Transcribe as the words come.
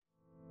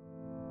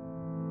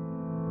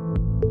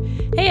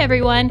Hey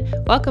everyone,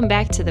 welcome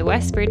back to the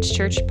Westbridge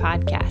Church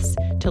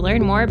podcast. To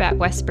learn more about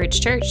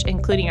Westbridge Church,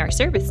 including our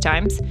service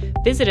times,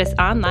 visit us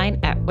online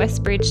at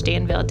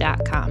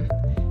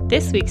westbridgedanville.com.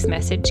 This week's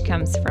message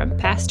comes from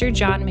Pastor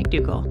John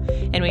McDougall,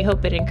 and we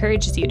hope it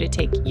encourages you to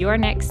take your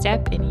next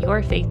step in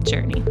your faith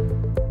journey.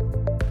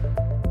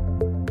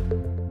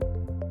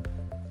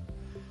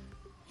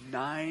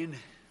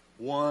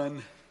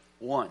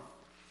 911.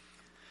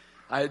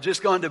 I had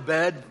just gone to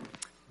bed,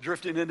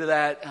 drifting into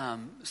that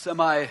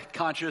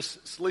semi-conscious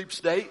sleep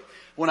state,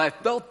 when I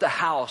felt the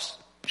house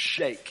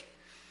shake.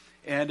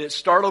 And it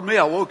startled me.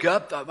 I woke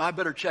up, thought, I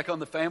better check on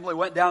the family.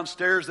 Went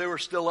downstairs, they were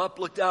still up,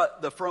 looked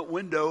out the front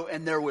window,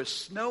 and there was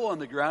snow on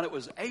the ground. It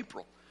was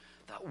April.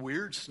 That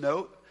weird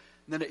snow.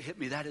 And then it hit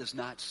me, that is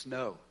not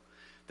snow.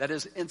 That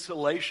is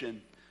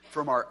insulation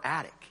from our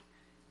attic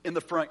in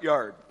the front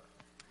yard.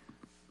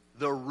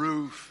 The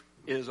roof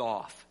is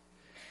off.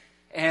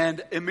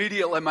 And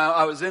immediately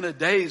I was in a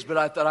daze, but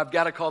I thought, I've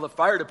got to call the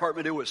fire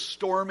department. It was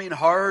storming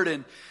hard,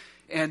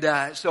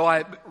 and so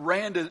I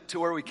ran to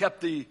where we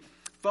kept the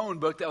phone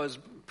book. That was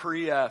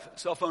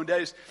pre-cell phone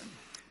days.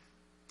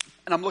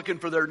 And I'm looking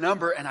for their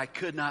number, and I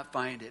could not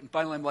find it. And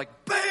finally I'm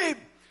like, babe,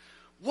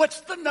 what's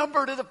the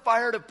number to the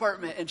fire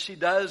department? And she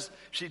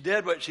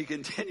did what she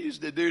continues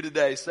to do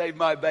today, save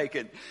my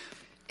bacon.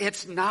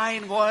 It's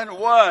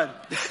 911.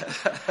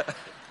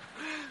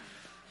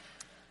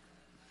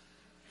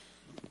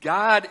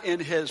 God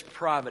in His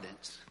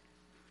providence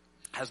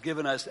has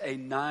given us a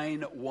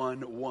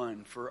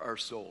 911 for our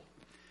soul.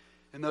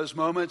 In those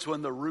moments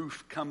when the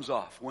roof comes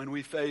off, when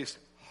we face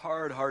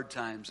hard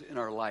times in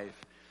our life,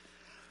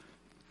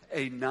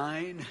 a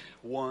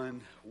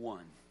 911.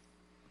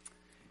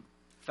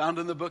 Found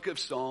in the book of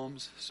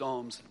Psalms,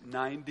 Psalms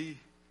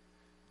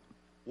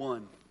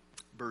 91,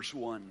 verse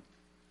 1.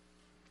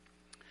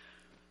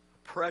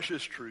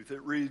 Precious truth.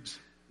 It reads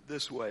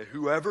this way: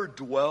 whoever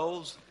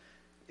dwells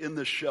in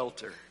the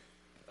shelter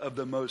of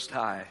the Most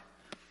High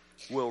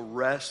will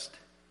rest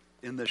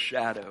in the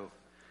shadow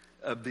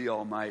of the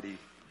Almighty.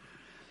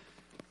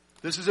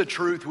 This is a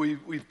truth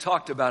we've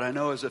talked about, I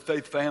know, as a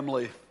faith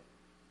family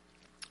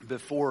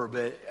before,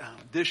 but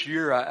this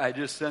year I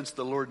just sensed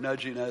the Lord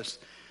nudging us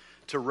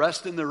to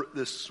rest in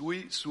the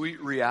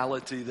sweet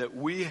reality that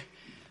we,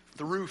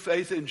 through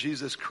faith in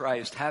Jesus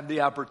Christ, have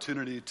the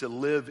opportunity to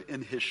live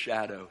in His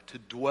shadow, to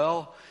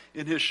dwell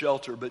in His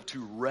shelter, but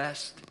to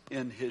rest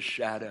in His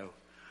shadow.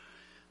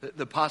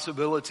 The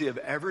possibility of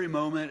every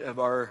moment of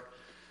our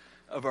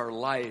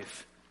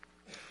life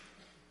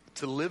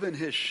to live in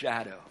His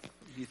shadow.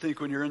 You think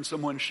when you're in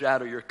someone's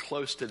shadow, you're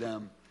close to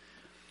them.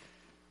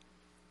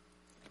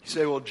 You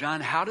say, well,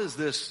 John, how does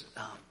this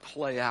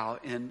play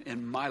out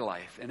in my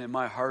life and in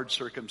my hard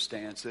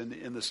circumstance and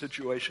in the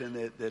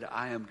situation that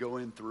I am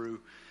going through?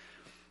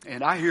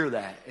 And I hear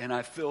that and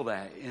I feel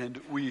that.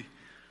 And we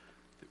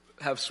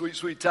have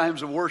sweet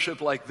times of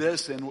worship like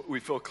this, and we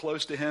feel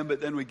close to Him,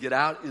 but then we get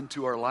out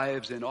into our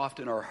lives and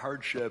often our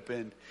hardship,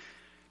 and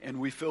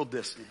we feel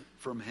distant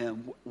from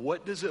Him.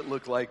 What does it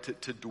look like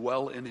to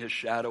dwell in His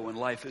shadow when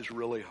life is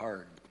really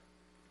hard?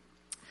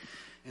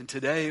 And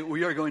today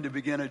we are going to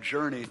begin a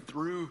journey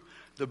through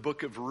the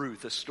book of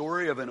Ruth, a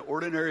story of an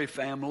ordinary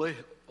family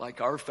like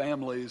our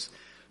families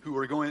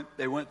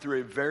they went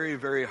through a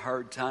very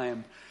hard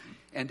time.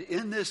 And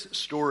in this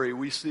story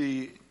we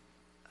see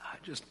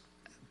just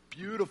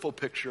beautiful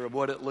picture of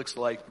what it looks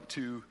like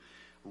to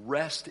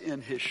rest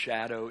in His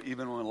shadow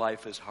even when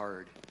life is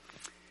hard.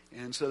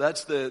 And so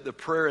that's the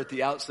prayer at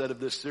the outset of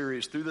this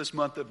series, through this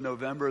month of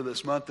November,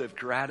 this month of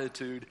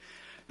gratitude,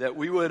 that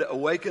we would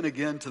awaken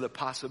again to the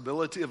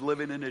possibility of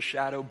living in His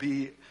shadow,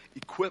 be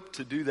equipped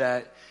to do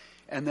that,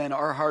 and then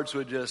our hearts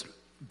would just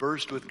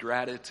burst with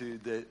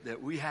gratitude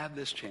that we have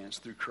this chance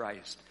through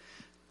Christ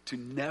to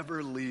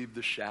never leave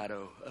the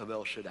shadow of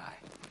El Shaddai.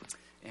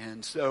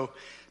 And so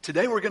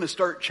today we're going to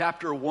start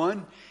chapter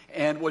 1.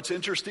 And what's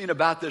interesting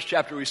about this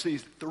chapter, we see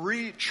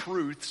 3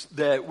 truths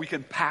that we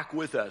can pack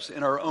with us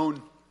in our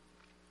own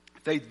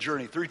faith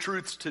journey. 3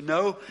 truths to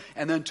know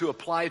and then to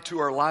apply to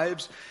our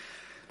lives.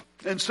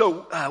 And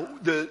so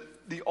the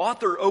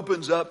author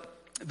opens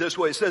up this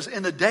way. It says,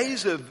 in the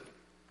days when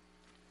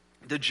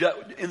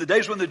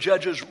the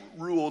judges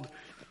ruled,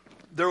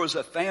 there was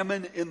a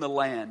famine in the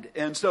land.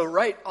 And so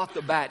right off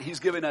the bat, he's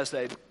giving us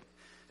a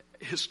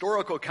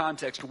historical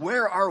context.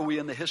 Where are we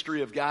in the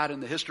history of God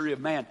and the history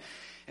of man?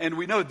 And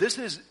we know this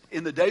is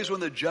in the days when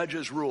the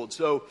judges ruled.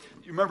 So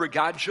you remember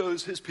God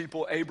chose His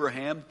people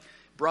Abraham,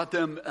 brought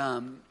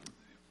them,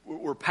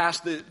 we're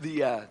past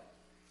the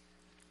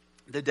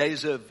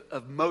days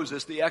of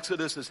Moses. The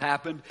Exodus has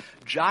happened.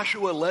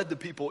 Joshua led the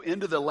people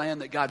into the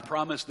land that God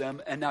promised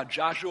them, and now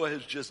Joshua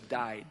has just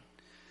died.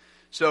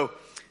 So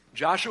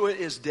Joshua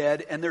is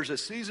dead, and there's a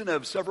season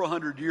of several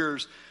hundred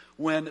years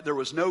when there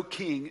was no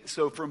king.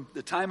 So from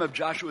the time of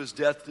Joshua's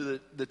death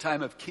to the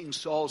time of King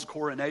Saul's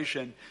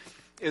coronation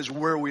is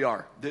where we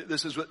are.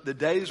 This is the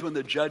days when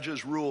the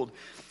judges ruled.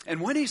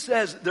 And when he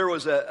says there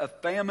was a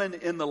famine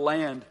in the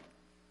land,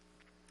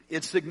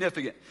 it's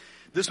significant.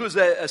 This was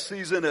a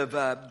season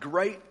of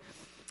great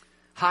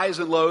highs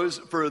and lows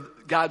for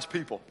God's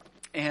people.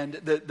 And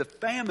the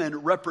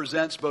famine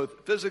represents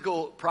both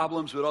physical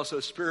problems but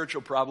also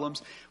spiritual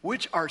problems,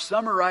 which are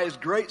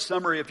summarized, great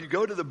summary, if you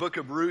go to the book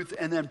of Ruth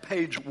and then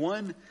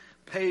one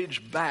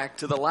page back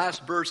to the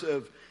last verse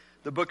of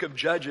the book of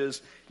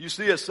Judges, you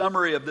see a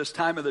summary of this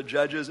time of the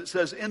Judges. It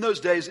says, in those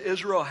days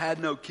Israel had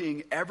no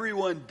king.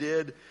 Everyone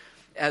did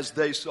as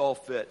they saw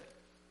fit.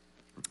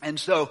 And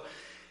so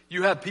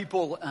you have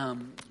people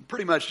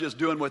pretty much just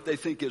doing what they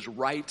think is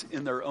right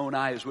in their own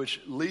eyes, which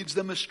leads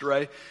them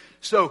astray.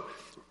 So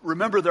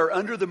remember, they're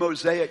under the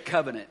Mosaic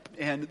covenant.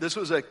 And this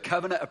was a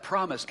covenant, a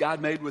promise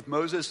God made with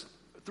Moses,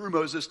 through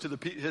Moses to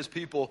his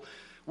people,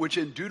 which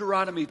in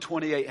Deuteronomy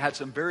 28 had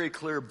some very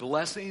clear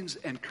blessings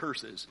and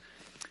curses.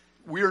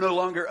 We are no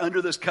longer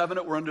under this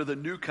covenant. We're under the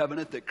new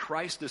covenant that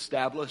Christ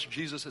established,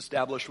 Jesus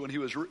established when he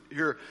was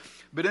here.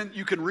 But then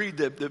you can read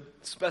the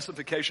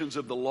specifications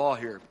of the law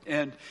here.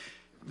 And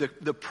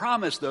the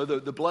promise, though,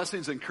 the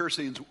blessings and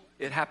cursings,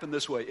 it happened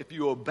this way. If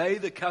you obey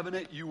the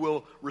covenant, you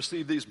will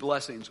receive these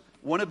blessings.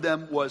 One of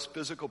them was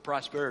physical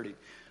prosperity.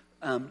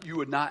 You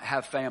would not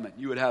have famine.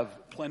 You would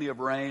have plenty of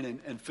rain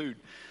and food.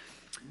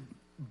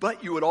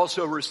 But you would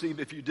also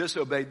receive, if you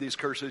disobeyed these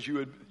curses,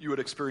 you would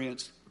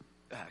experience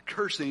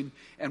cursing,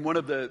 and one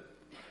of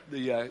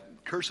the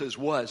curses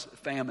was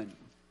famine.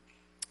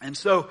 And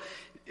so,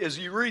 as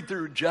you read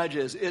through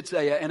Judges,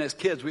 and as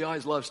kids, we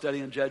always love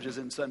studying Judges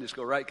in Sunday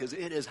school, right? Because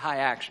it is high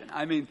action.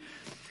 I mean,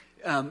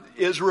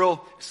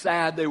 Israel,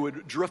 sad, they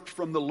would drift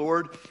from the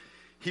Lord.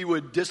 He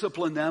would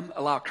discipline them,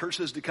 allow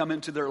curses to come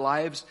into their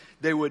lives.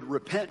 They would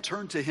repent,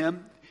 turn to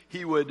Him.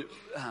 He would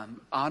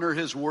honor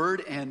His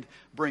word and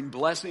bring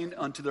blessing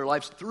unto their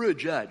lives through a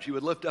judge. He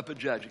would lift up a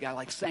judge, a guy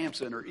like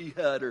Samson or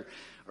Ehud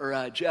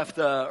or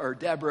Jephthah or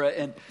Deborah.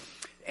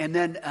 And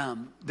then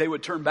they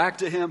would turn back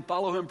to Him,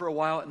 follow Him for a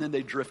while, and then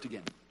they'd drift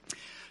again.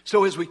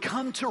 So as we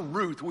come to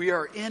Ruth, we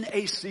are in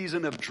a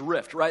season of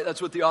drift, right?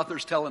 That's what the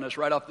author's telling us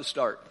right off the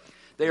start.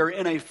 They are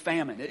in a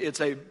famine.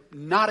 It's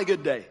not a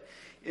good day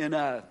in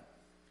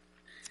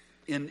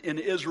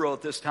Israel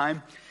at this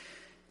time.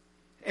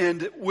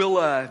 And we'll...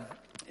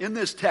 in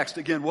this text,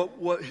 again,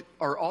 what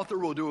our author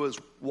will do is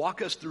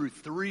walk us through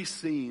 3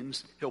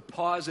 scenes. He'll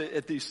pause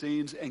at these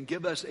scenes and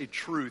give us a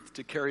truth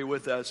to carry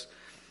with us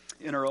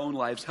in our own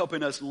lives,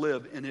 helping us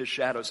live in His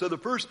shadow. So the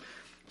first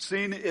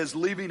scene is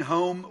leaving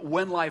home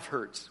when life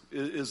hurts,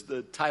 is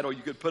the title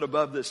you could put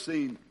above this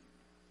scene.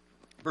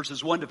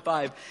 Verses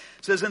 1-5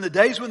 says, in the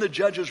days when the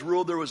judges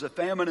ruled, there was a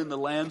famine in the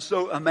land.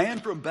 So a man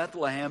from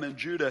Bethlehem in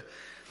Judah,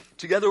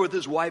 together with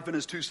his wife and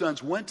his 2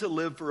 sons, went to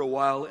live for a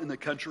while in the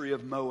country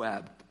of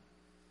Moab.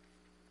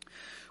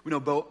 We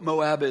know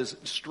Moab is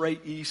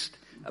straight east,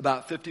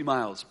 about 50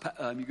 miles.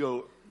 You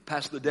go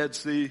past the Dead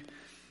Sea,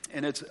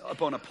 and it's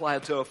up on a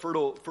plateau, a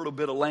fertile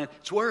bit of land.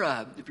 It's where,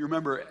 if you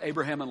remember,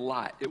 Abraham and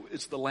Lot,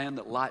 it's the land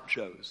that Lot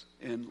chose,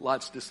 and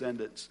Lot's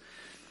descendants.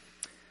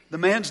 The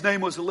man's name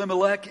was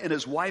Elimelech, and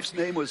his wife's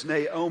name was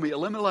Naomi.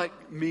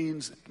 Elimelech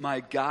means, my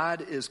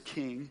God is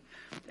king,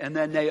 and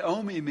then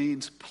Naomi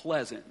means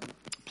pleasant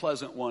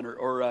one,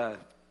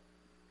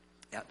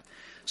 yeah.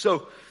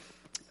 So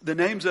the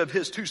names of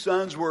his 2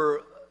 sons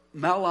were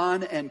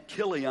Mahlon and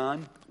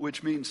Chilion,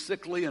 which means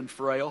sickly and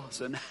frail.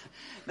 So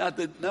not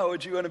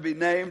what you want to be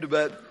named,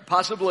 but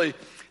possibly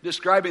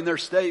describing their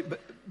state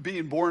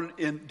being born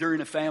during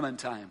a famine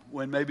time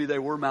when maybe they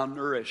were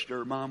malnourished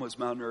or mom was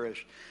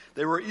malnourished.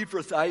 They were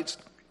Ephrathites,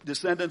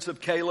 descendants of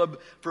Caleb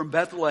from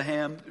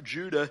Bethlehem,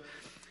 Judah,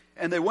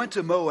 and they went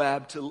to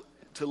Moab to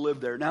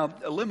live there. Now,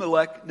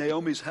 Elimelech,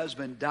 Naomi's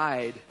husband,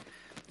 died,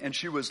 and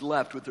she was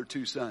left with her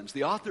 2 sons.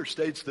 The author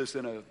states this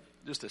in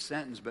just a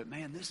sentence, but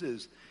man, this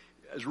is...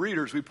 As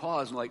readers, we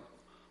pause and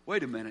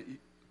wait a minute.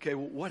 Okay,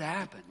 well, what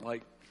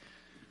happened?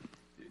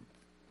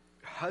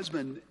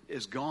 Husband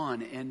is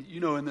gone. And,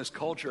 in this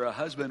culture, a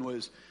husband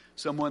was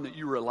someone that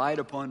you relied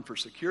upon for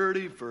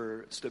security,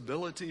 for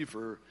stability,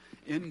 for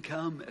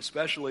income,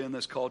 especially in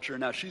this culture.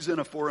 Now, she's in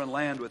a foreign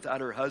land without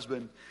her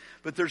husband.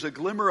 But there's a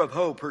glimmer of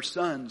hope. Her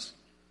sons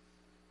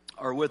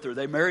are with her.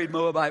 They married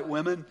Moabite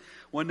women,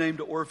 one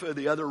named Orpah,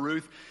 the other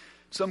Ruth.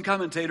 Some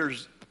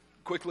commentators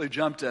quickly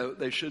jumped to,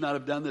 they should not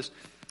have done this.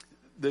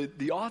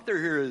 The author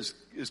here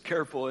is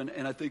careful,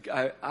 and I think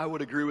I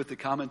would agree with the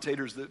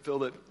commentators that feel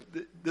that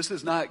this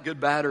is not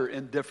good, bad, or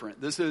indifferent.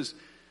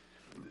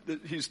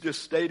 He's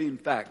just stating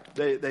fact.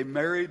 They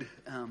married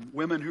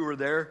women who were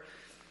there.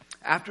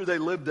 After they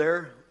lived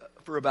there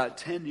for about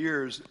 10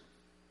 years,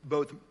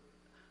 both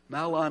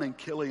Mahlon and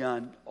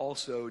Chilion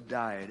also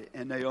died,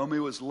 and Naomi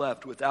was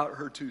left without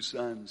her 2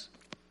 sons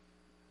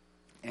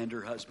and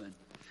her husband.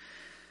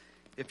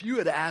 If you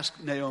had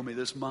asked Naomi,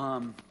 this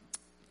mom,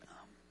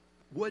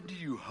 what do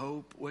you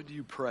hope, what do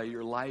you pray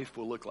your life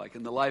will look like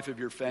and the life of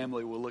your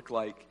family will look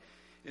like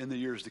in the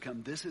years to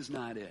come? This is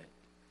not it.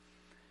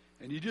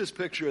 And you just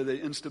picture the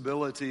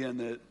instability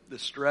and the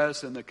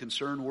stress and the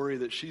concern, worry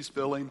that she's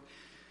feeling,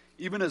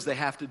 even as they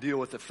have to deal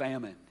with the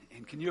famine.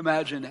 And can you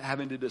imagine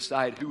having to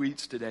decide who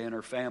eats today in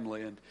her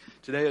family? And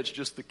today it's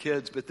just the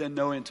kids, but then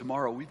knowing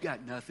tomorrow we've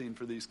got nothing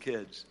for these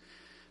kids.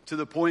 To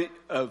the point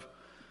of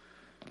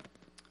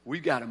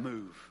we've got to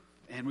move.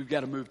 And we've got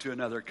to move to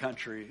another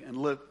country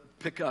and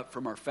pick up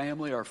from our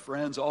family, our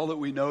friends, all that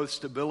we know,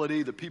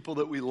 stability, the people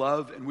that we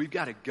love, and we've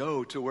got to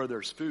go to where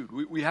there's food.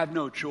 We have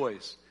no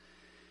choice.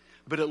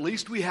 But at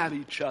least we have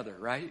each other,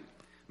 right?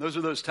 Those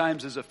are those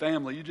times as a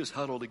family, you just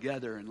huddle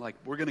together and like,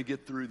 we're going to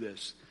get through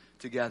this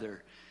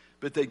together.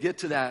 But they get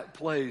to that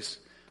place,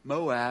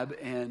 Moab,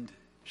 and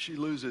she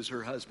loses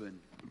her husband.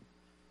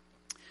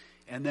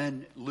 And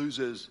then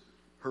loses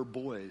her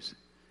boys.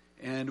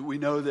 And we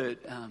know that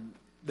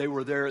they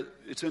were there.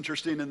 It's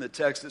interesting in the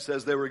text, it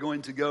says they were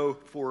going to go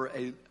for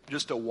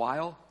just a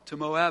while to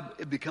Moab.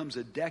 It becomes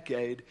a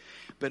decade.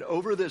 But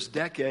over this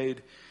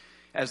decade,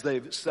 as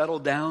they've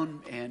settled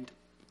down and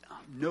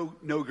no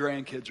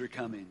grandkids are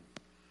coming.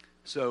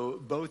 So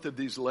both of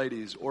these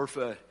ladies,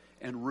 Orpah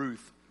and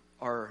Ruth,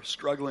 are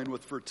struggling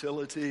with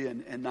fertility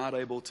and not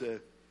able to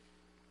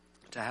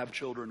have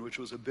children, which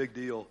was a big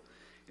deal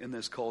in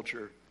this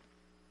culture.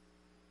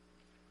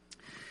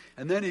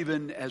 And then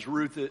even as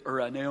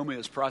Naomi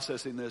is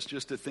processing this,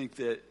 just to think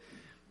that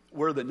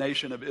where the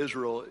nation of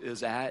Israel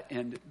is at,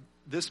 and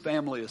this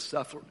family is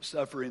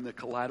suffering the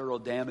collateral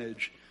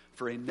damage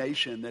for a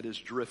nation that is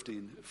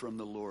drifting from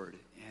the Lord.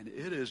 And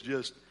it is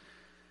just,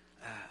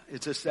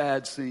 it's a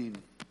sad scene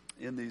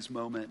in these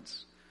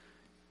moments.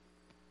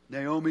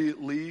 Naomi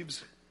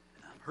leaves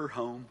her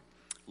home,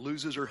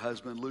 loses her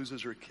husband,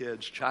 loses her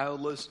kids,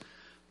 childless,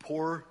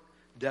 poor,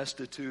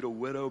 destitute, a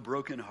widow,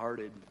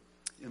 brokenhearted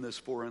in this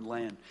foreign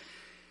land.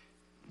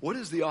 What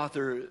is the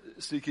author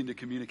seeking to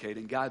communicate,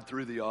 and God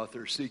through the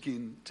author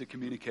seeking to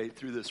communicate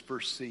through this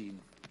first scene?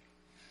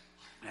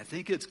 I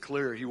think it's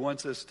clear. He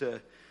wants us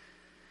to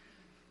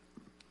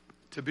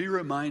be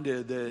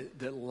reminded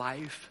that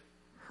life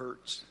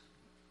hurts.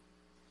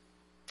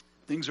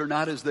 Things are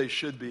not as they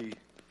should be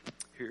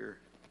here,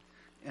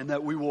 and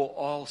that we will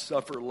all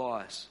suffer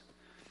loss.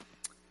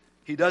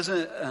 He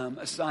doesn't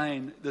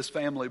assign this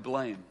family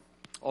blame,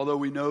 although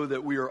we know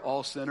that we are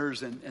all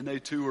sinners and they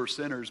too are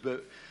sinners,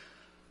 but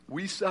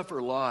we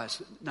suffer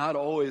loss not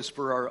always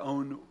for our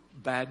own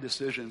bad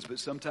decisions, but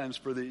sometimes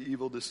for the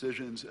evil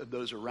decisions of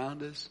those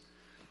around us.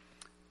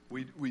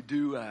 We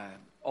do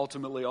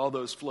ultimately, all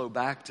those flow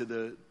back to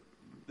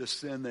the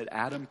sin that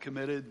Adam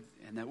committed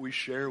and that we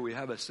share. We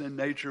have a sin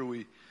nature.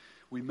 We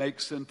make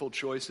sinful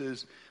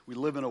choices. We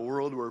live in a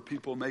world where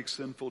people make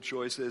sinful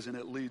choices, and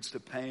it leads to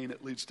pain.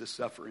 It leads to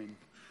suffering.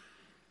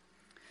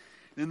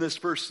 In this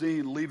first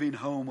scene, leaving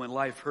home when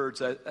life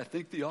hurts, I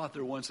think the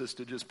author wants us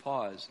to just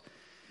pause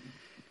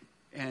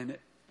and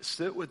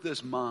sit with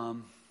this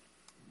mom,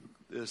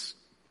 this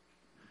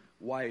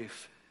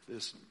wife,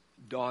 this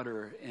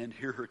daughter, and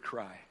hear her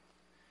cry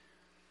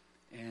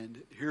and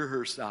hear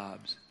her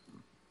sobs.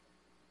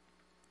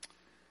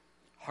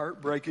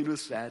 Heartbreaking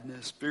with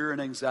sadness, fear and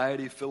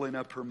anxiety filling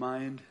up her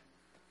mind.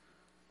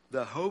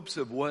 The hopes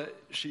of what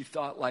she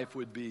thought life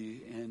would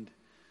be and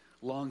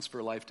longs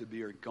for life to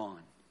be are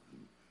gone.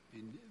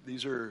 And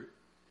these are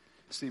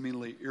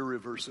seemingly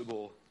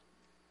irreversible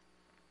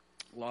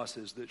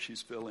losses that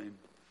she's feeling.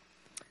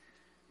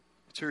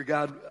 It's here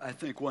God, I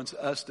think, wants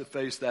us to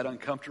face that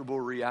uncomfortable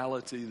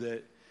reality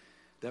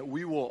that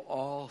we will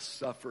all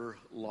suffer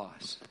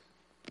loss.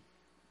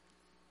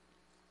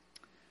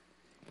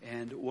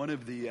 And one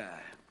of the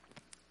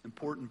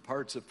important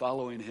parts of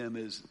following him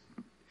is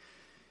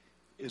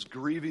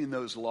grieving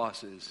those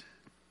losses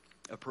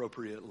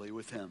appropriately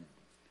with him,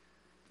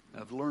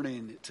 of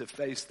learning to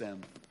face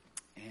them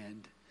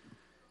and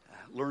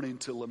learning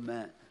to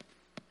lament.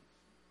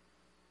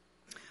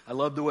 I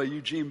love the way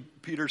Eugene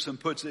Peterson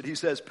puts it. He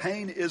says,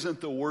 pain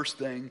isn't the worst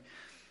thing.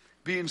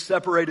 Being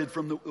separated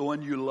from the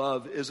one you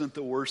love isn't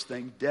the worst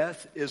thing.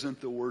 Death isn't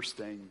the worst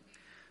thing.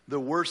 The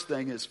worst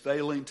thing is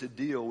failing to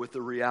deal with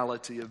the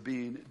reality of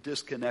being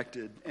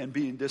disconnected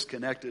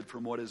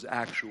from what is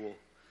actual.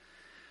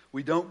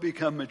 We don't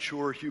become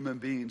mature human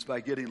beings by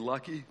getting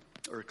lucky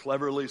or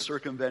cleverly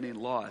circumventing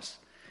loss,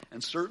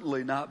 and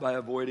certainly not by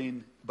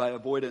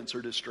avoidance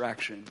or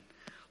distraction.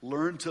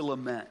 Learn to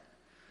lament.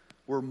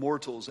 We're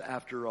mortals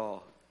after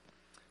all.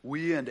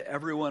 We and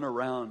everyone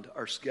around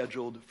are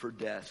scheduled for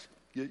death.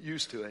 Get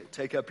used to it.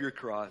 Take up your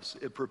cross.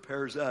 It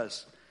prepares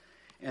us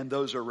and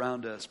those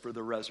around us for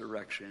the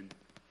resurrection.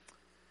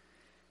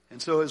 And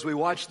so as we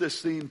watch this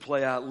scene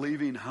play out,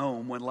 leaving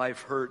home when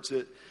life hurts,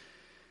 it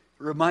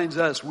reminds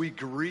us we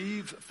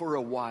grieve for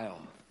a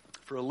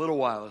little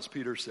while, as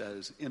Peter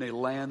says, in a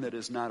land that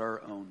is not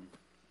our own.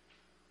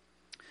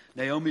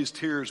 Naomi's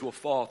tears will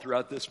fall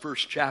throughout this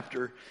first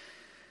chapter.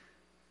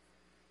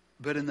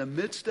 But in the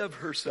midst of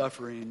her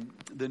suffering,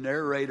 the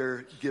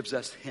narrator gives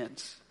us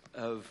hints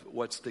of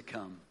what's to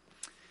come.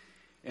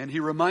 And he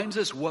reminds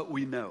us what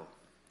we know,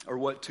 or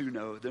what to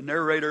know. The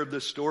narrator of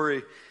this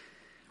story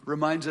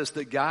reminds us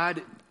that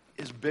God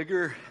is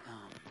bigger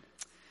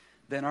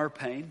than our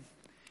pain,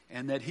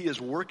 and that he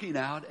is working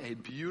out a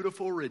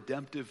beautiful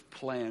redemptive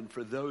plan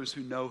for those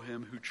who know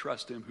him, who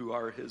trust him, who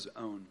are his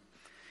own.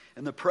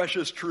 And the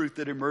precious truth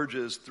that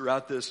emerges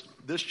throughout this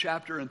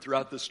chapter and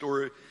throughout the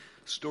story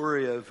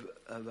of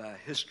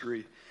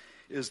history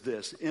is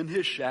this: in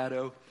his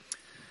shadow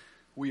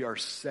we are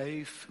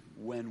safe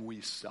when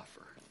we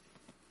suffer.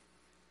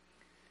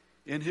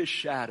 In his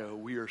shadow,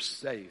 we are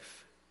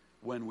safe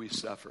when we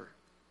suffer.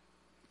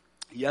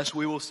 Yes,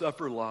 we will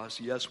suffer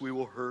loss. Yes, we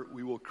will hurt.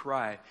 We will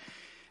cry.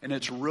 And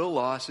it's real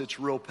loss. It's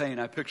real pain.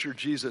 I picture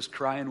Jesus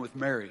crying with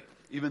Mary,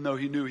 even though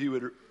he knew he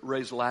would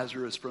raise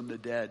Lazarus from the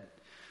dead.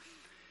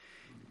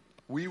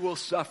 We will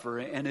suffer,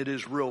 and it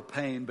is real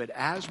pain. But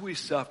as we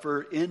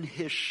suffer, in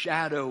his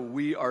shadow,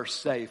 we are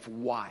safe.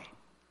 Why?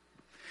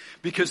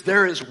 Because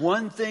there is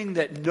one thing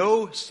that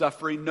no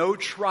suffering, no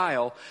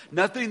trial,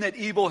 nothing that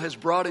evil has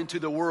brought into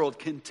the world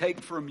can take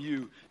from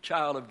you,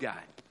 child of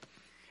God.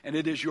 And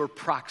it is your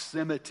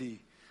proximity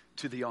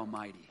to the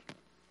Almighty.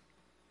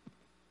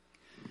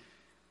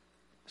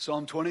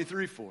 Psalm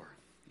 23:4.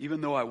 Even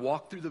though I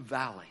walk through the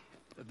valley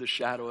of the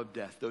shadow of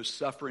death, those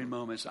suffering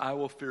moments, I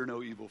will fear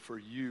no evil, for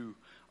you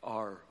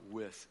are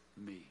with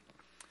me.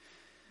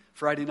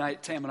 Friday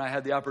night, Tam and I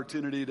had the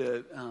opportunity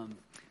to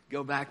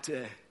go back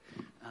to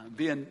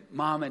being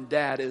mom and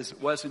dad as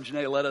Wes and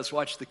Janae let us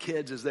watch the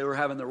kids as they were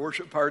having their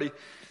worship party.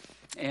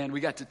 And we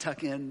got to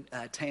tuck in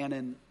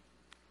Tannen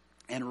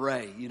and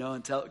Ray,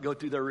 and go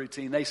through their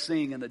routine. They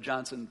sing in the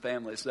Johnson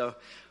family, so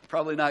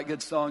probably not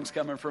good songs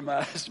coming from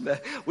us,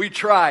 but we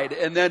tried.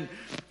 And then,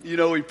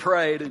 we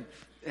prayed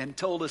and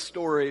told a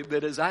story.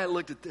 But as I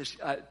looked at this,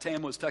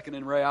 Tam was tucking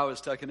in Ray, I was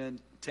tucking in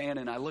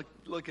Tannen. I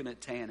looking at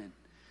Tannen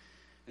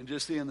and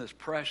just seeing this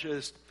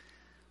precious,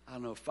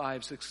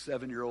 5, 6,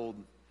 7-year-old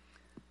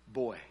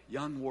boy,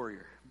 young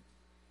warrior.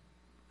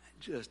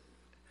 Just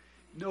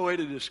no way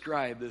to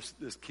describe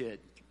this kid.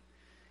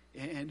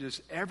 And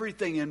just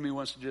everything in me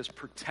wants to just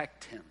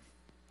protect him.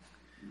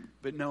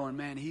 But knowing,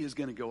 man, he is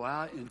going to go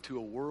out into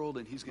a world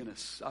and he's going to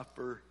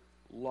suffer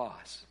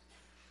loss.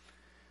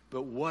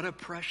 But what a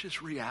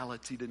precious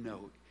reality to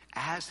know.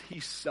 As he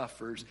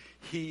suffers,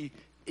 he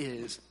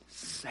is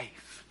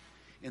safe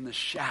in the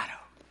shadow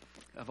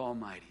of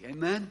Almighty.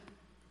 Amen?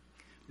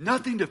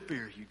 Nothing to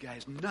fear, you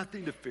guys.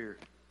 Nothing to fear.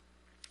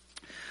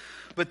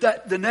 But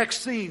the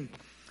next scene,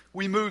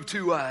 we move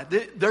to,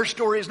 their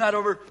story is not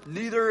over.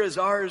 Neither is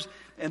ours.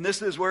 And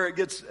this is where it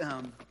gets,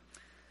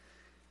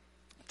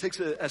 takes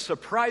a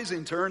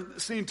surprising turn.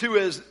 Scene 2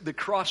 is the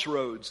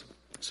crossroads,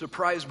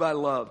 surprised by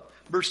love.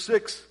 Verse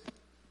 6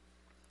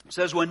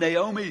 says, when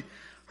Naomi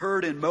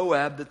heard in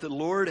Moab that the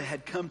Lord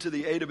had come to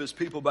the aid of his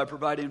people by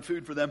providing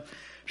food for them,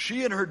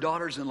 she and her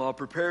daughters-in-law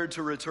prepared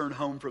to return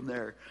home from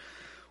there.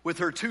 With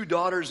her 2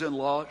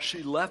 daughters-in-law,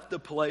 she left the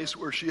place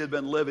where she had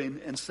been living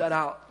and set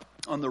out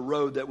on the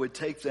road that would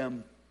take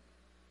them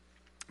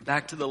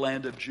back to the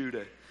land of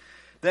Judah.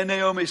 Then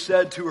Naomi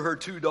said to her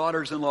 2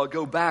 daughters-in-law,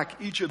 go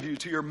back, each of you,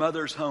 to your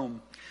mother's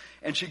home.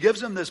 And she gives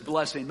them this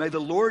blessing. May the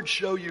Lord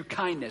show you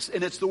kindness.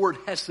 And it's the word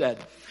hesed,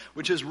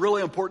 which is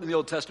really important in the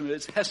Old Testament.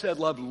 It's hesed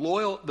love,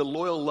 the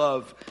loyal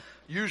love,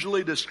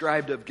 usually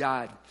described of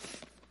God.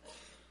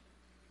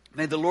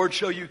 May the Lord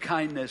show you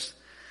kindness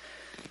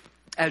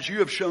as you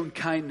have shown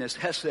kindness,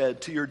 hesed,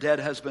 to your dead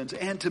husbands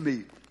and to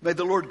me. May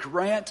the Lord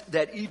grant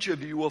that each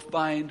of you will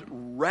find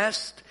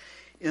rest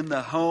in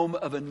the home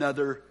of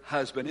another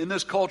husband. In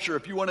this culture,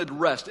 if you wanted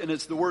rest, and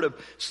it's the word of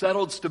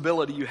settled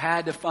stability, you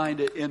had to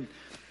find it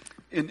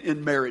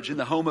in marriage, in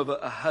the home of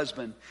a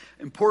husband.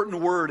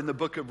 Important word in the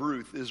book of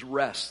Ruth is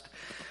rest.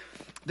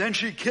 Then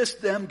she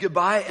kissed them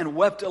goodbye and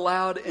wept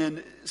aloud and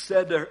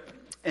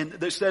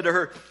they said to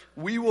her,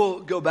 we will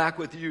go back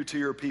with you to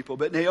your people.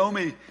 But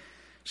Naomi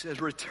says,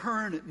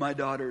 return, my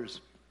daughters,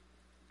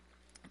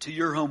 to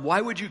your home. Why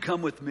would you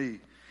come with me?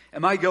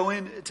 Am I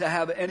going to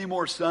have any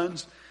more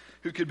sons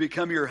who could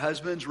become your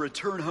husbands?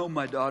 Return home,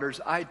 my daughters.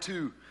 I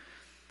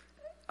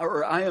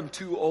am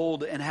too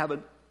old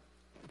and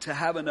to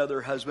have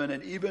another husband.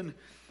 And even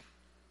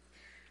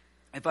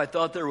if I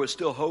thought there was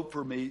still hope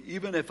for me,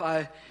 even if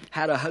I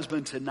had a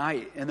husband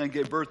tonight and then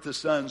gave birth to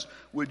sons,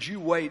 would you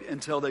wait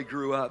until they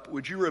grew up?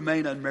 Would you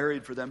remain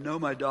unmarried for them? No,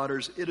 my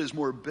daughters, it is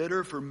more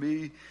bitter for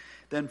me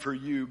than for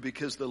you,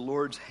 because the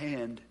Lord's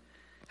hand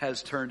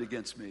has turned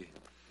against me.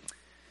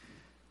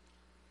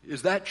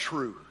 Is that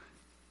true?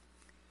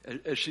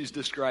 As she's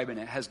describing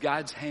it, has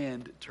God's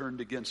hand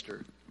turned against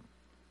her?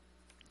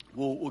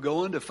 We'll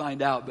go on to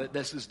find out, but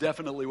this is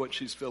definitely what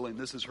she's feeling.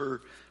 This is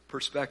her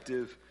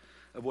perspective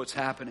of what's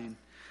happening.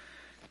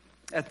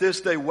 At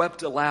this, they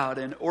wept aloud,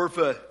 and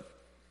Orpah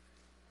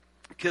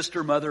kissed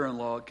her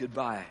mother-in-law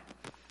goodbye.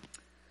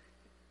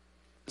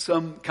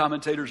 Some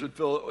commentators would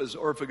feel as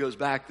Orpah goes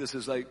back, this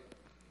is like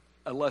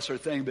a lesser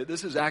thing, but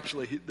this is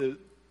actually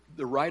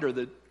the writer,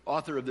 the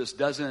author of this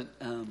doesn't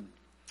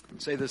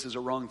say this is a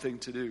wrong thing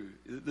to do.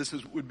 This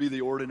would be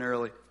the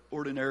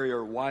ordinary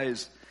or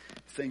wise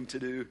thing to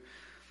do.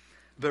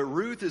 But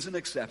Ruth is an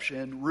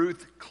exception.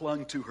 Ruth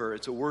clung to her.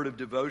 It's a word of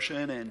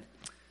devotion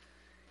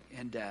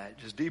and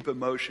just deep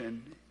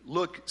emotion.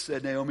 Look,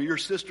 said Naomi, your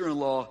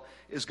sister-in-law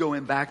is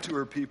going back to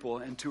her people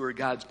and to her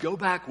gods. Go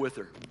back with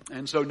her.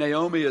 And so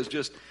Naomi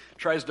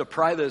tries to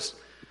pry this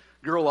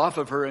girl off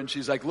of her, and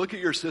she's like, look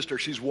at your sister.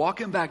 She's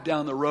walking back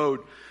down the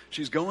road.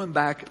 She's going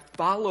back.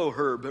 Follow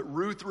her. But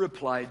Ruth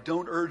replied,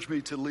 don't urge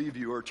me to leave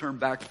you or turn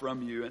back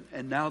from you.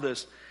 And now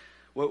this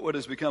what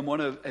has become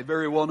a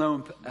very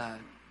well-known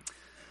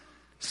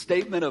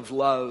statement of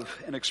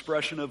love, an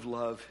expression of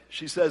love.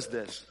 She says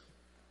this: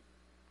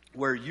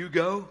 where you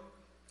go,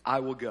 I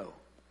will go.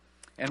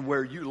 And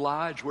where you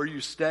lodge, where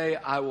you stay,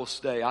 I will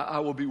stay. I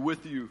will be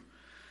with you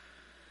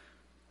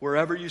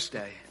wherever you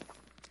stay.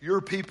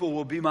 Your people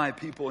will be my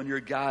people, and your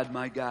God,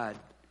 my God.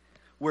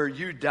 Where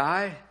you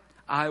die,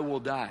 I will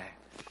die.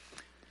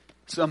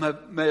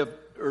 Someone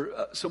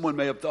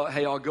may have thought,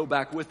 hey, I'll go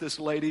back with this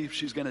lady.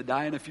 She's going to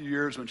die in a few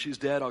years. When she's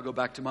dead, I'll go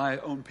back to my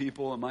own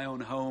people and my own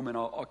home, and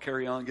I'll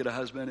carry on, get a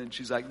husband. And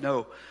she's like,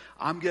 no,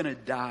 I'm going to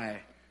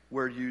die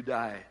where you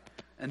die.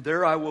 And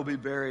there I will be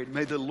buried.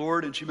 May the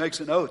Lord, and she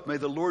makes an oath, may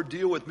the Lord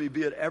deal with me,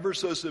 be it ever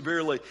so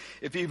severely,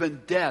 if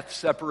even death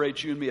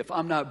separates you and me, if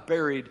I'm not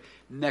buried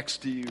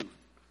next to you.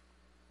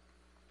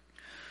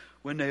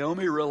 When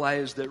Naomi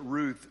realized that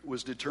Ruth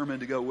was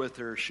determined to go with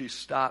her, she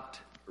stopped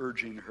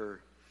urging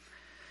her.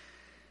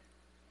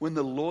 When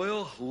the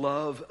loyal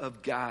love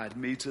of God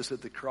meets us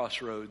at the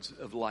crossroads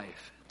of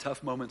life,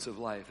 tough moments of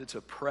life, it's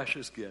a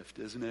precious gift,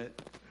 isn't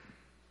it?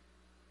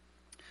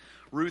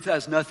 Ruth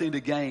has nothing to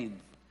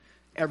gain,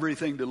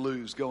 everything to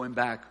lose going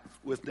back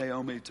with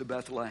Naomi to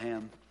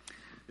Bethlehem.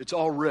 It's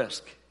all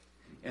risk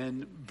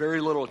and very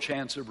little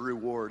chance of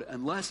reward,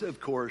 unless, of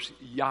course,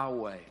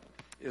 Yahweh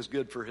is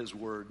good for his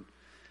word,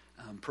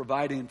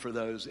 providing for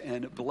those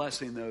and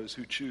blessing those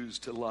who choose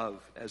to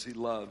love as he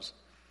loves.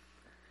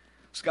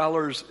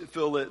 Scholars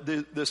feel that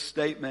this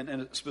statement,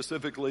 and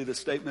specifically the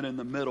statement in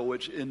the middle,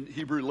 which in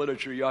Hebrew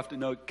literature you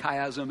often know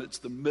chiasm, it's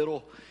the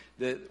middle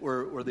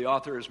where the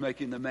author is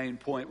making the main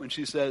point. When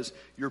she says,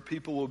 your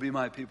people will be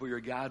my people, your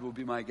God will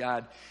be my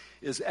God,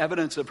 is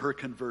evidence of her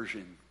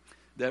conversion.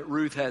 That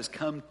Ruth has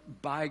come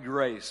by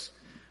grace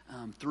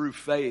through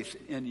faith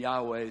in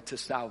Yahweh to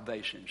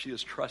salvation. She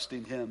is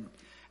trusting him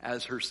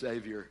as her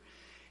Savior.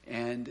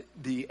 And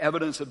the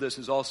evidence of this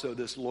is also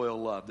this loyal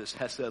love, this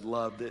Hesed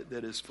love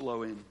that is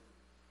flowing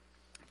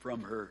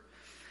from her.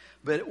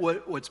 But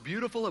what's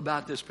beautiful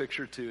about this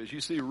picture too is you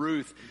see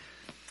Ruth,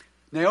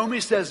 Naomi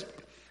says,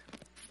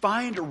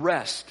 find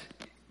rest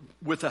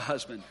with a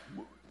husband.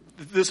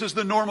 This is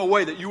the normal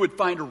way that you would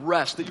find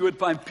rest, that you would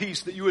find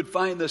peace, that you would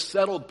find this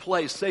settled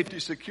place, safety,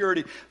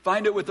 security.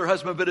 Find it with her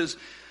husband. But as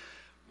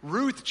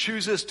Ruth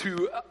chooses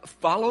to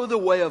follow the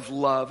way of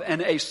love,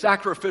 and a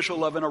sacrificial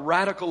love and a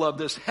radical love,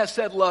 this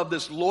Hesed love,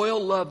 this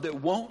loyal love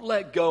that won't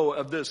let go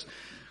of this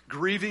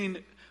grieving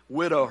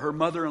widow, her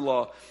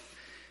mother-in-law,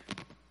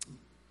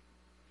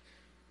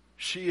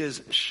 she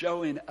is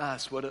showing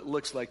us what it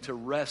looks like to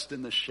rest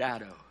in the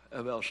shadow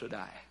of El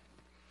Shaddai.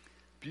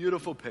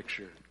 Beautiful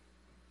picture.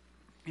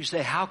 You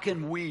say, how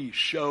can we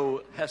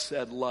show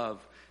Hesed love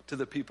to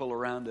the people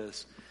around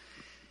us?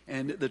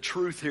 And the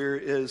truth here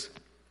is,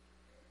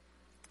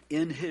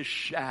 in his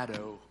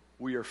shadow,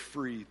 we are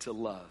free to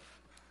love.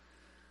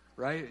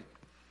 Right?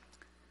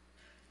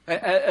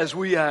 As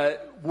we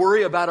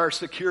worry about our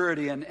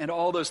security and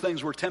all those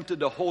things, we're tempted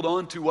to hold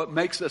on to what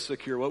makes us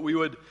secure, what we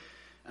would,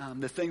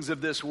 the things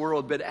of this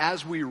world. But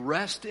as we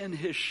rest in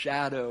his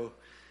shadow,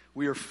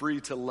 we are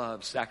free to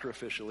love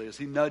sacrificially, as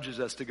he nudges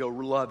us to go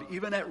love,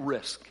 even at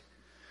risk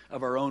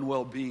of our own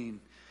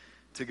well-being,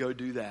 to go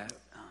do that.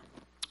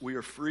 We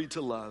are free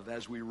to love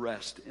as we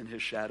rest in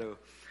his shadow.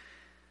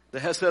 The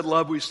Hesed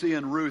love we see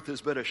in Ruth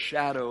is but a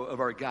shadow of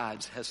our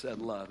God's Hesed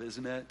love,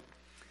 isn't it?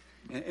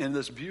 And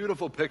this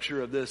beautiful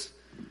picture of this,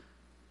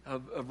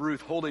 of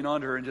Ruth holding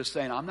on to her and just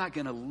saying, I'm not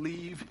going to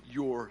leave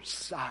your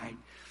side.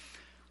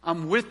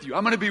 I'm with you.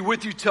 I'm going to be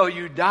with you till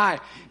you die,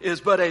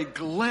 is but a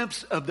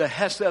glimpse of the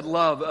Hesed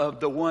love of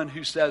the one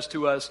who says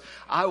to us,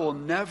 I will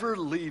never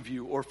leave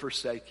you or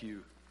forsake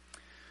you.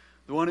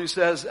 The one who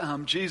says,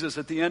 Jesus,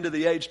 at the end of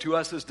the age to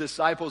us as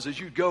disciples, as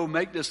you go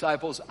make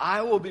disciples,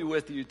 I will be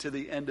with you to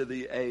the end of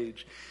the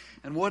age.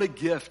 And what a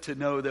gift to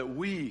know that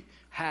we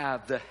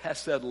have the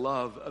Hesed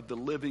love of the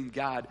living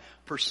God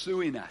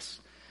pursuing us,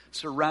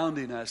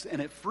 surrounding us,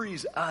 and it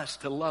frees us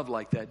to love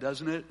like that,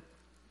 doesn't it?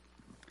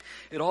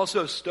 It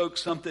also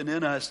stokes something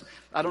in us.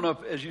 I don't know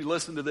if as you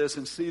listen to this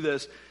and see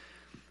this,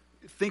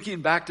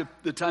 thinking back to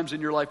the times in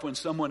your life when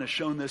someone has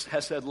shown this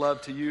Hesed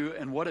love to you,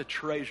 and what a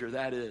treasure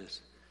that is.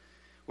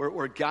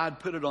 Where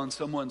God put it on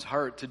someone's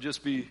heart to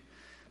just be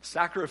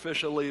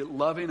sacrificially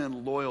loving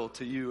and loyal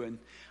to you. And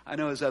I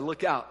know as I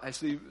look out, I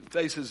see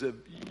faces of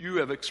you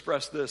have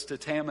expressed this to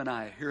Tam and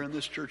I here in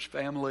this church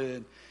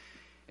family.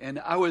 And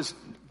I was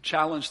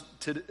challenged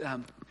to,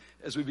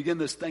 as we begin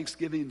this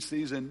Thanksgiving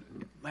season,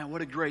 man,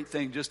 what a great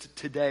thing just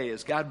today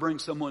as God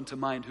brings someone to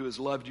mind who has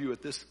loved you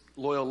with this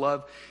loyal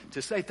love,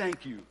 to say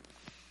thank you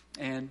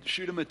and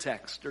shoot them a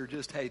text or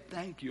just, hey,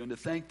 thank you, and to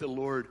thank the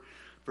Lord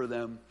for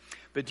them.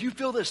 But do you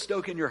feel this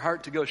stoke in your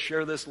heart to go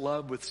share this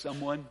love with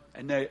someone,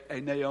 a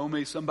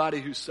Naomi, somebody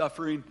who's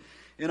suffering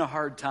in a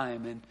hard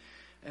time?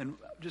 And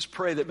just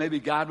pray that maybe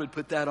God would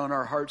put that on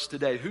our hearts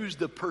today. Who's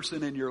the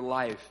person in your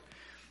life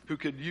who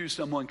could use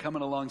someone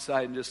coming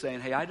alongside and just saying,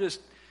 hey, I just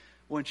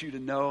want you to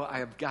know I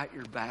have got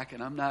your back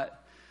and I'm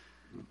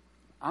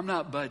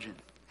not budging.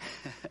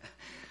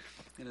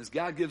 And as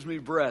God gives me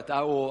breath,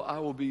 I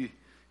will be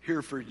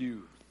here for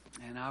you.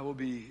 And I will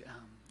be,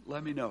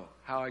 let me know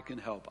how I can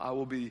help. I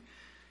will be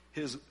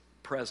his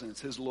presence,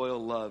 his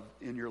loyal love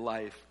in your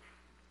life.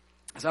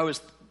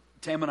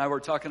 Tam and I were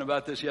talking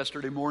about this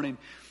yesterday morning.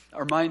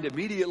 Our mind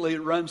immediately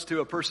runs to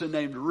a person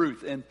named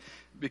Ruth. And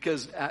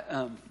because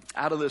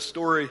out of this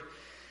story,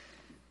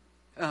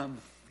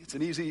 it's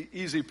an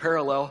easy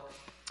parallel.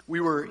 We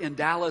were in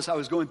Dallas. I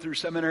was going through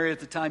seminary at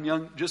the time,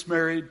 young, just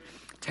married.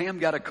 Tam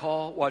got a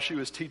call while she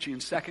was teaching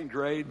second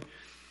grade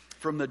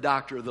from the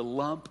doctor. The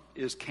lump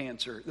is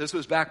cancer. This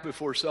was back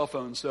before cell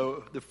phones,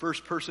 so the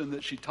first person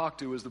that she talked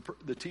to was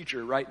the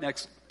teacher right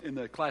next in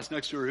the class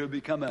next to her, who had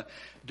become a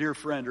dear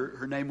friend.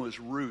 Her name was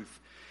Ruth,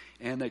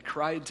 and they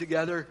cried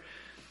together.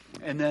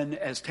 And then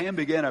as Tam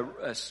began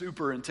a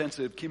super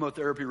intensive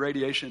chemotherapy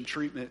radiation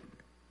treatment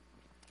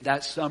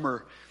that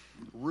summer,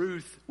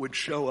 Ruth would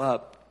show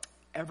up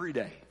every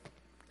day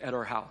at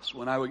our house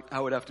when I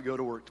would have to go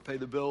to work to pay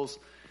the bills,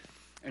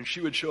 and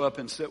she would show up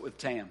and sit with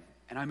Tam.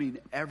 And I mean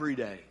every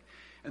day.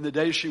 And the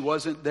days she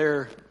wasn't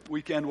there,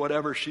 weekend,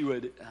 whatever, she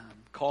would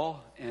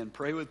call and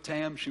pray with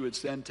Tam. She would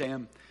send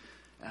Tam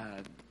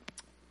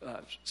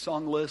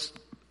song list,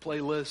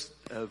 playlist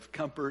of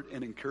comfort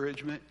and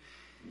encouragement.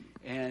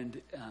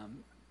 And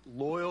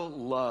loyal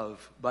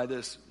love by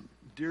this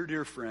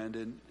dear friend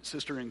and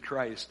sister in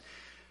Christ.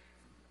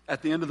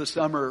 At the end of the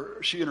summer,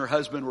 she and her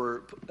husband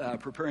were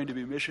preparing to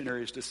be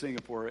missionaries to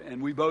Singapore.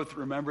 And we both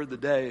remembered the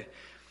day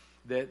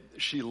that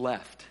she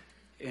left.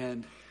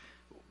 And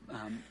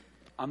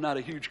I'm not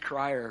a huge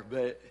crier,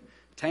 but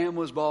Tam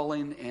was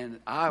bawling and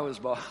I was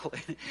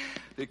bawling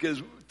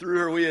because through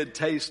her we had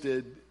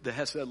tasted the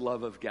Hesed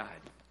love of God.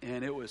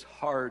 And it was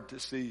hard to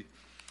see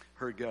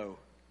her go.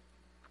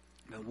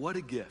 But what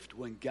a gift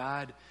when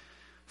God,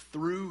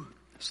 through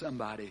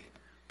somebody,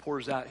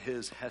 pours out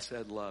his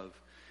Hesed love.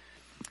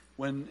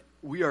 When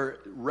we are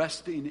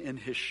resting in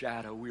his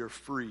shadow, we are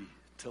free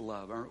to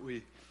love, aren't we?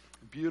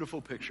 A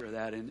beautiful picture of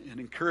that, and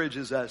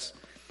encourages us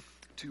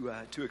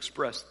to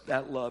express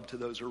that love to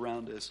those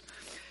around us.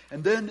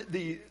 And then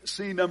the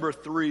scene number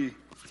 3,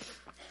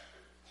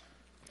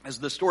 as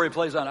the story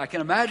plays on, I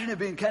can imagine it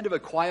being kind of a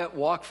quiet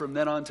walk from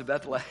then on to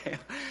Bethlehem.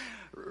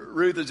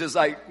 Ruth is just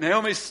like,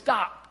 Naomi,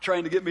 stop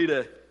trying to get me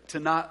to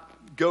not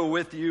go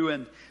with you.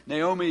 And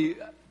Naomi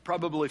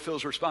probably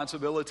feels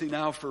responsibility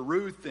now for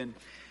Ruth. And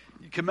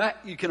you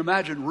can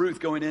imagine Ruth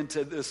going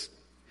into this.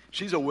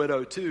 She's a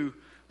widow too,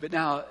 but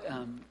now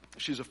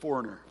she's a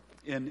foreigner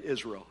in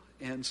Israel.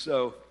 And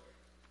so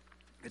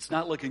it's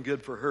not looking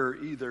good for her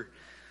either.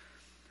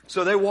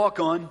 So they walk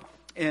on,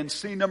 and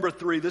scene number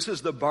 3, this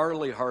is the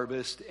barley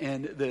harvest,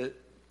 and the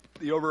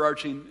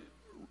overarching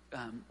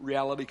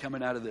reality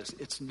coming out of this.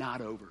 It's not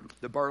over.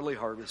 The barley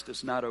harvest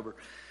is not over.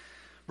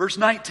 Verse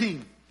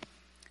 19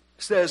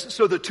 says,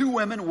 so the 2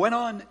 women went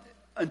on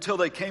until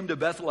they came to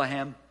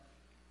Bethlehem.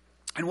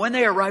 And when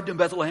they arrived in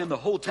Bethlehem, the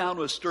whole town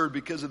was stirred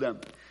because of them.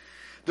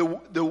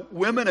 The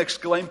women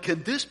exclaimed,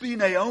 can this be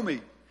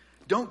Naomi?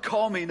 Don't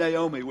call me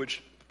Naomi,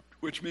 which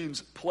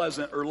means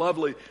pleasant or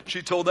lovely.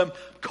 She told them,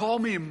 call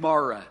me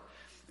Mara.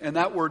 And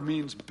that word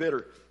means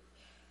bitter,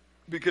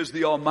 because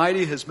the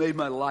Almighty has made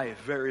my life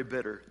very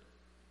bitter.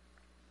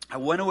 I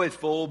went away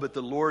full, but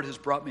the Lord has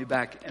brought me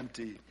back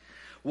empty.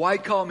 Why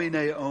call me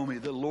Naomi?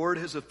 The Lord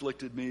has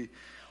afflicted me.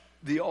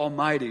 The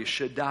Almighty,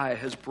 Shaddai,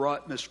 has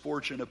brought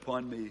misfortune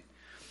upon me.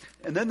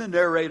 And then the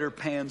narrator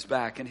pans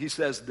back and he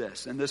says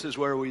this, and this is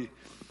where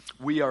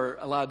we are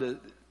allowed to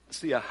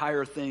see a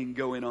higher thing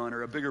going on,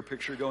 or a bigger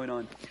picture going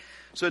on.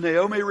 So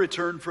Naomi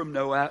returned from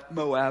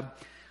Moab,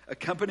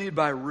 accompanied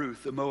by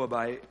Ruth, the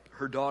Moabite,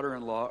 her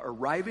daughter-in-law,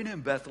 arriving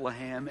in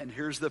Bethlehem, and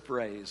here's the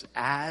phrase,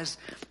 as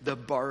the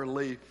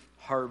barley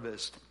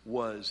harvest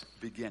was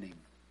beginning.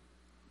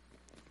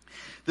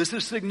 This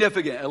is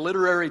significant, a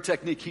literary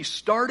technique. He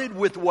started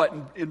with what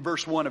in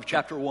verse 1 of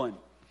chapter 1?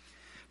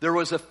 There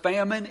was a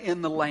famine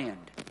in the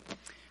land.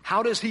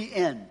 How does he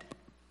end?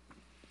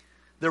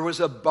 There was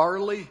the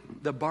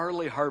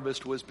barley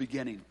harvest was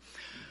beginning.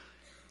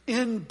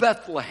 In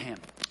Bethlehem.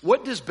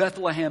 What does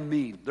Bethlehem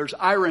mean? There's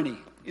irony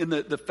in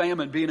the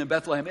famine being in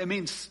Bethlehem. It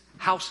means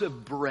house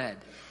of bread.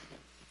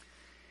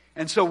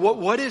 And so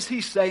what is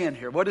he saying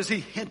here? What is he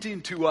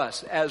hinting to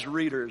us as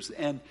readers?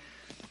 And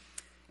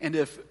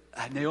if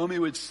Naomi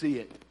would see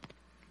it,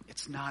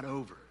 it's not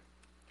over.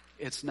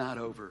 It's not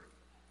over.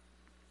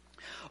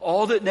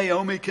 All that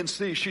Naomi can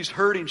see, she's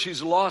hurting,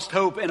 she's lost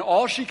hope, and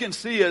all she can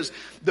see is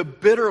the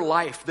bitter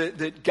life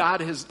that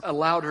God has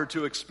allowed her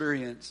to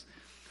experience.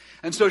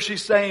 And so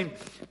she's saying,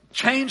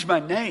 change my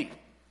name.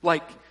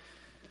 Like,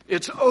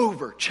 it's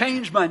over.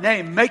 Change my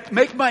name.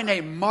 Make my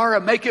name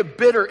Mara. Make it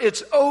bitter.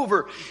 It's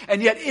over.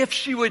 And yet if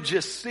she would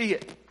just see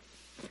it,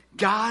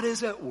 God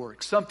is at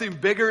work. Something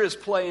bigger is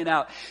playing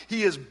out.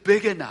 He is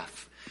big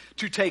enough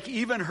to take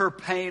even her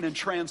pain and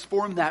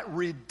transform that,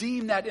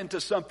 redeem that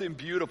into something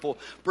beautiful,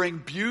 bring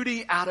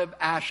beauty out of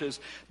ashes.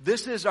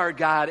 This is our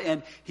God,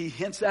 and he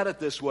hints at it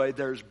this way.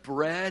 There's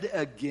bread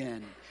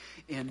again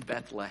in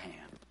Bethlehem.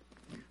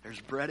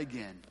 There's bread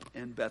again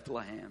in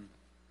Bethlehem.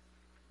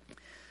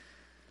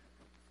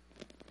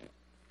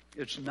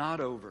 It's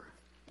not over.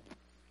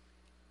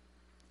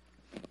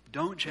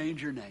 Don't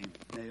change your name,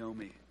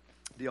 Naomi.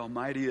 The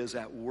Almighty is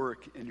at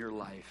work in your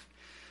life.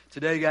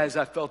 Today, guys,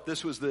 I felt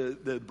this was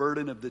the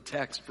burden of the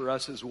text for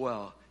us as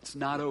well. It's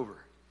not over.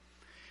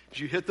 As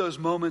you hit those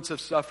moments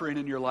of suffering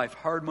in your life,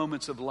 hard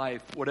moments of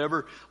life,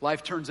 whatever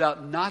life turns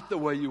out not the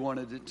way you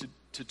wanted it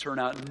to turn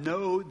out,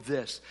 know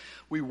this.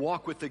 We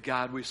walk with a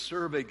God, we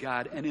serve a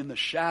God, and in the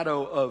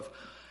shadow of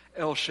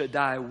El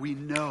Shaddai, we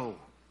know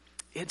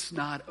it's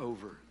not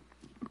over.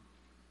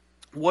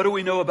 What do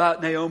we know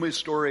about Naomi's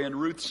story and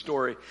Ruth's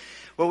story?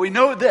 Well, we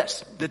know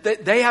this,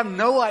 that they have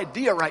no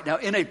idea right now.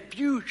 In a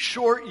few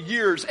short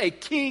years, a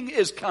king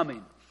is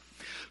coming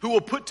who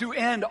will put to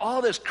end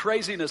all this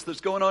craziness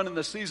that's going on in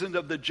the season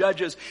of the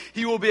judges.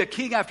 He will be a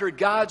king after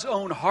God's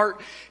own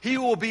heart. He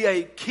will be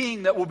a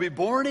king that will be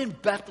born in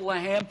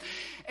Bethlehem,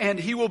 and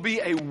he will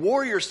be a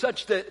warrior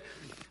such that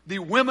the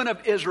women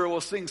of Israel will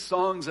sing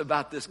songs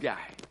about this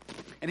guy.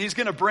 And he's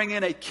going to bring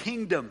in a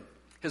kingdom.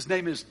 His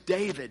name is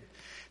David.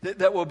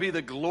 That will be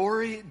the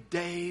glory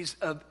days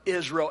of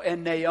Israel.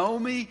 And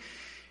Naomi,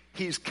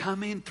 he's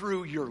coming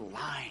through your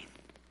line.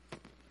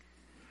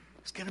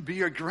 He's going to be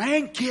your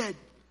grandkid.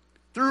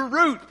 Through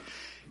Ruth.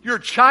 You're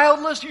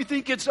childless, you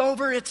think it's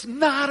over. It's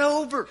not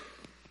over.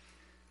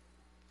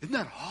 Isn't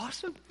that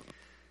awesome?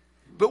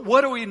 But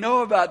what do we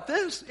know about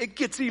this? It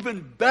gets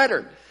even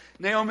better.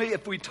 Naomi,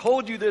 if we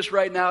told you this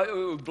right now, it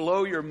would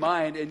blow your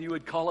mind and you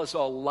would call us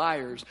all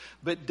liars.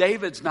 But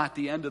David's not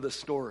the end of the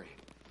story.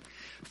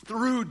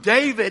 Through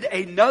David,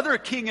 another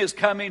king is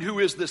coming who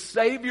is the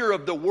Savior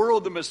of the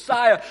world, the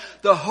Messiah,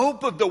 the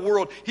hope of the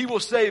world. He will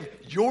save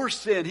your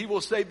sin. He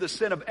will save the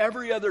sin of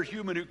every other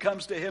human who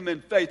comes to him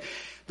in faith.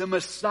 The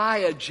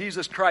Messiah,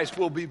 Jesus Christ,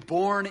 will be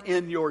born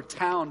in your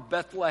town,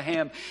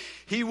 Bethlehem.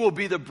 He will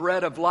be the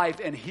bread of life,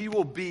 and he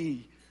will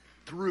be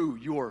through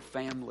your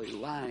family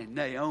line,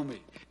 Naomi.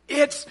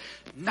 It's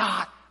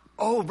not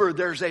over.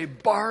 There's a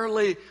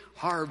barley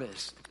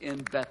harvest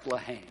in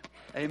Bethlehem.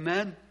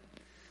 Amen?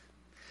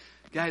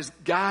 Guys,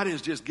 God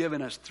has just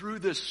given us through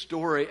this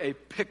story a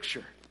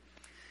picture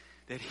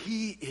that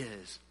he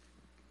is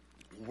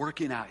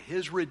working out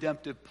his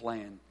redemptive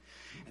plan.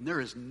 And there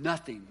is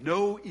nothing,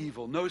 no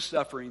evil, no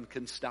suffering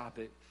can stop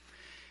it.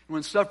 And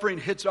when suffering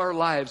hits our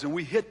lives and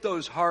we hit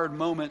those hard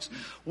moments,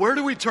 where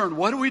do we turn?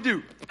 What do we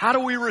do? How do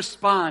we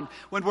respond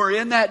when we're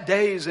in that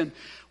daze and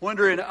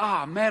wondering,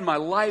 man, my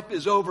life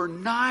is over?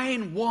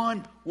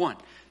 911.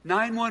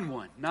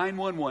 911.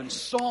 911.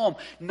 Psalm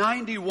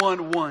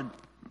 91:1.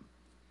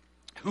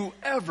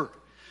 Whoever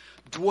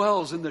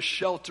dwells in the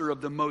shelter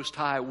of the Most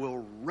High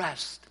will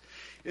rest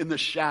in the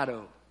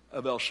shadow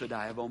of El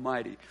Shaddai, of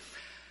Almighty.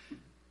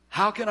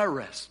 How can I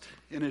rest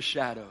in his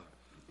shadow?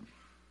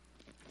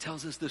 It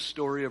tells us the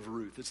story of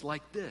Ruth. It's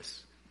like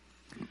this.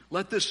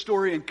 Let this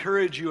story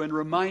encourage you and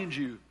remind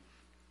you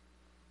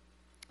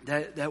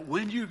that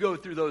when you go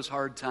through those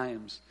hard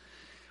times,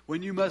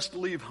 when you must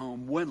leave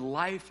home, when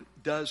life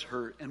does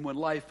hurt and when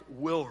life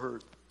will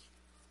hurt,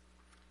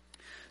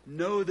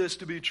 know this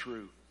to be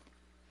true.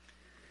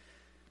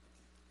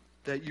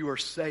 That you are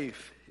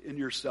safe in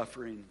your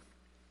suffering.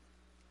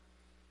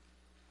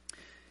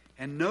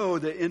 And know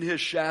that in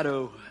his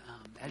shadow,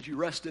 as you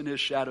rest in his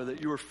shadow, that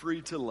you are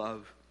free to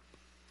love.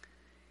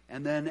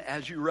 And then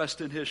as you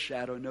rest in his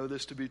shadow, know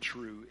this to be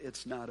true.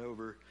 It's not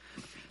over.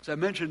 As I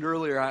mentioned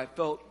earlier, I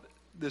felt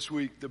this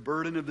week the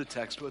burden of the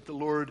text. What the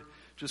Lord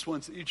just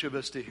wants each of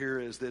us to hear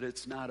is that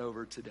it's not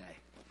over today.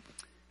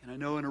 And I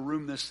know in a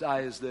room this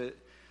size that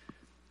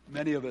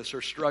many of us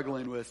are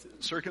struggling with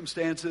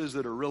circumstances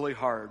that are really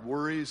hard,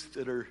 worries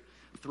that are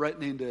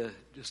threatening to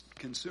just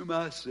consume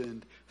us,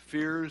 and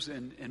fears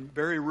and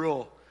very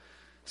real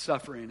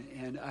suffering.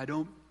 And I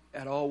don't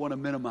at all want to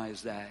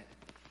minimize that.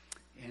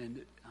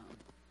 And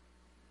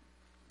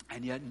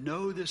yet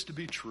know this to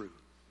be true.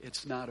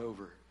 It's not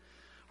over.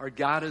 Our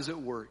God is at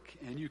work,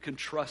 and you can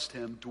trust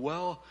him.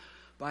 Dwell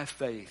by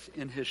faith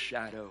in his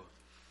shadow.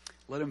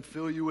 Let him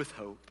fill you with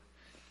hope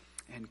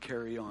and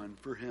carry on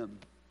for him.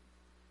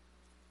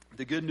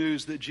 The good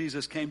news that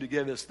Jesus came to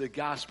give us, the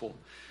gospel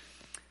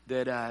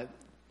that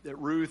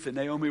Ruth and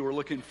Naomi were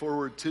looking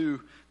forward to,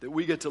 that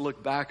we get to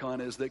look back on,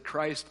 is that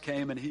Christ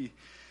came and he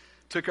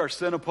took our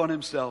sin upon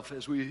himself,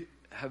 as we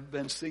have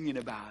been singing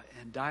about,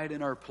 and died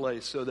in our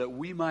place so that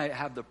we might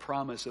have the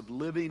promise of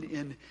living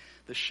in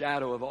the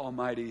shadow of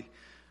Almighty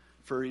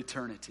for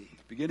eternity,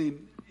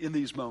 beginning in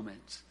these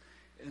moments.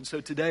 And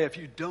so today, if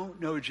you don't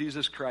know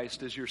Jesus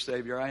Christ as your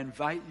Savior, I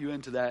invite you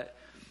into that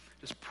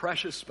just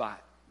precious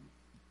spot.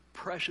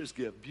 Precious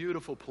gift,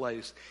 beautiful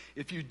place.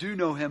 If you do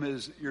know him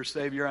as your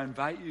Savior, I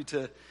invite you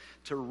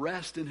to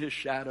rest in his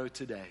shadow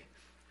today.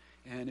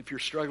 And if you're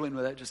struggling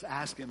with that, just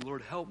ask him,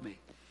 Lord, help me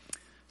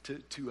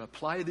to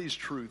apply these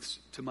truths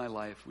to my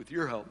life with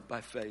your help by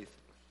faith.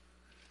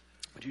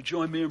 Would you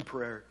join me in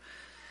prayer?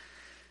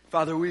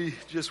 Father, we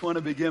just want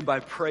to begin by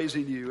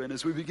praising you. And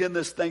as we begin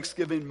this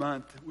Thanksgiving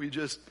month, we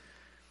just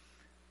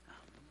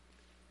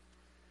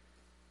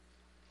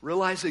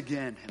realize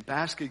again and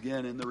bask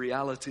again in the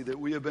reality that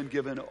we have been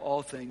given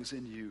all things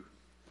in you,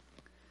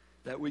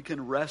 that we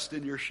can rest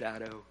in your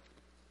shadow.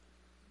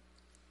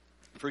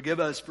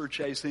 Forgive us for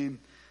chasing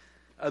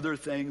other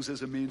things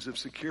as a means of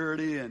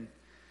security and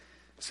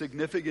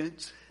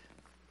significance.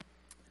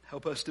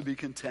 Help us to be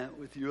content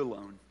with you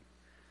alone.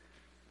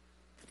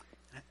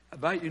 I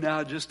invite you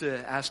now just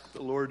to ask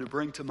the Lord to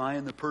bring to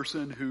mind the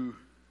person who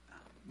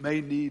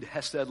may need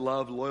Hesed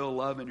love, loyal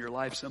love in your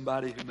life,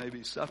 somebody who may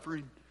be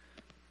suffering.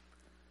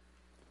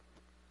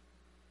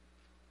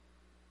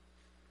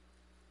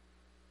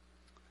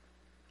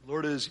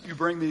 Lord, as you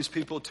bring these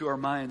people to our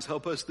minds,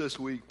 help us this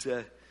week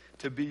to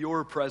be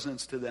your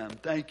presence to them.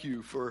 Thank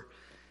you for,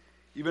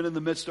 even in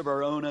the midst of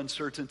our own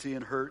uncertainty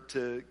and hurt,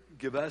 to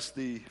give us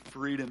the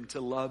freedom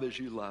to love as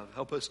you love.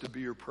 Help us to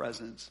be your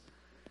presence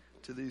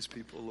to these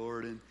people,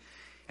 Lord.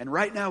 And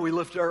right now we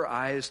lift our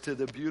eyes to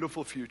the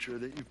beautiful future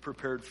that you've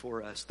prepared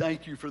for us.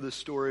 Thank you for this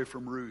story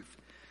from Ruth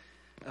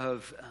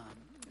of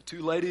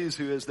two ladies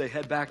who, as they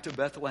head back to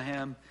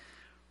Bethlehem,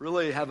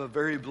 really have a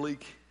very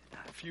bleak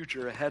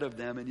future ahead of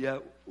them. And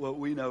yet what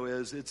we know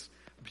is it's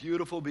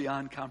beautiful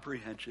beyond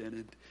comprehension.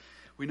 And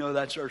we know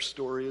that's our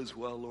story as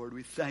well, Lord.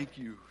 We thank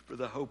you for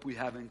the hope we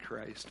have in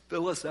Christ.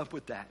 Fill us up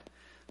with that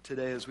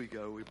today as we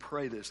go. We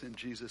pray this in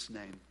Jesus'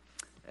 name.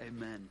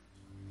 Amen.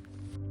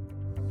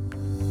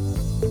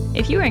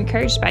 If you were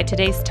encouraged by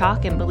today's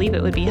talk and believe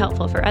it would be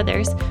helpful for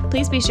others,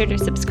 please be sure to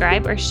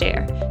subscribe or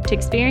share. To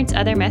experience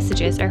other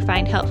messages or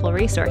find helpful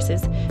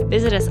resources,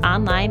 visit us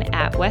online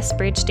at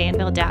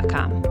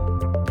westbridgedanville.com.